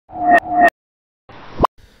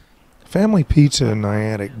Family Pizza in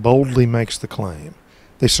Niantic boldly makes the claim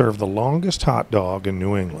they serve the longest hot dog in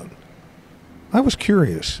New England. I was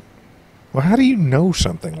curious. Well, how do you know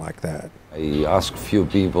something like that? I asked few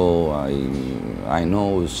people. I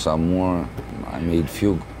know some more. I made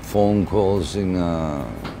few phone calls in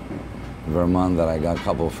Vermont that I got a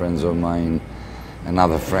couple of friends of mine,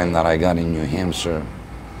 another friend that I got in New Hampshire,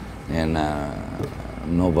 and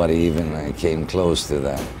nobody even came close to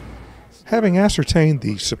that. Having ascertained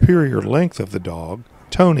the superior length of the dog,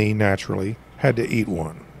 Tony, naturally, had to eat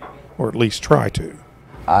one, or at least try to.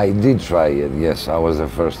 I did try it, yes. I was the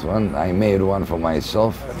first one. I made one for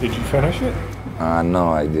myself. Did you finish it? No,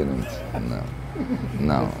 I didn't.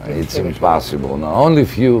 No, it's impossible. No, only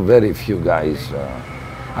very few guys.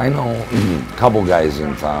 I know a couple guys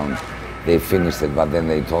in town, they finished it, but then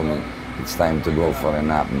they told me it's time to go for a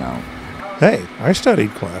nap now. Hey, I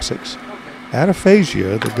studied classics.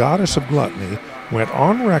 Anaphasia, the goddess of gluttony, went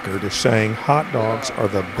on record as saying hot dogs are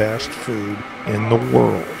the best food in the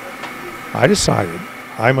world. I decided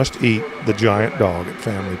I must eat the giant dog at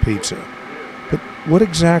Family Pizza. But what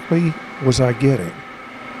exactly was I getting?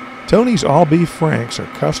 Tony's all-beef franks are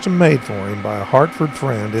custom made for him by a Hartford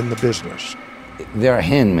friend in the business. They're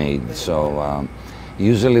handmade, so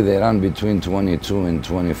usually they run between 22 and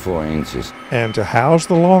 24 inches. And to house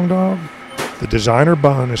the long dog, the designer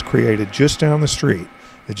bun is created just down the street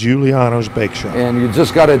at Giuliano's Bake Shop. And you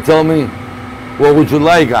just got to tell me, what would you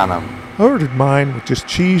like on them? I ordered mine with just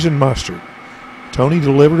cheese and mustard. Tony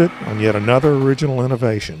delivered it on yet another original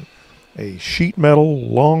innovation, a sheet metal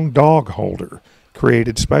long dog holder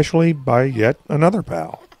created specially by yet another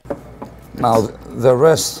pal. Now, the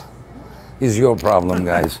rest is your problem,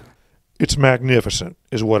 guys. It's magnificent,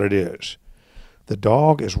 is what it is. The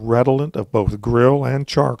dog is redolent of both grill and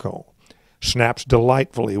charcoal, snaps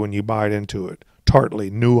delightfully when you bite into it, tartly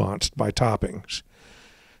nuanced by toppings.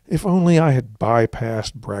 If only I had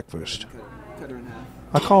bypassed breakfast.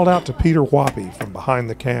 I called out to Peter Whoppy from behind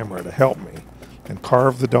the camera to help me and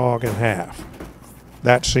carve the dog in half.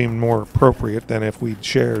 That seemed more appropriate than if we'd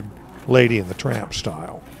shared Lady and the Tramp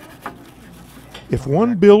style. If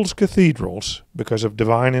one builds cathedrals because of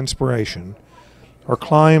divine inspiration, or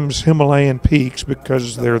climbs Himalayan peaks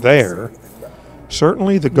because they're there,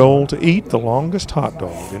 certainly the goal to eat the longest hot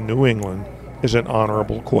dog in New England is an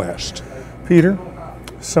honorable quest. Peter,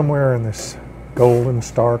 somewhere in this golden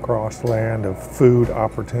star-crossed land of food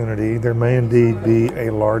opportunity, there may indeed be a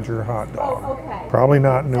larger hot dog. Probably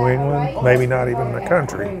not in New England, maybe not even in the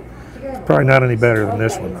country. Probably not any better than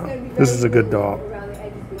this one, though. This is a good dog.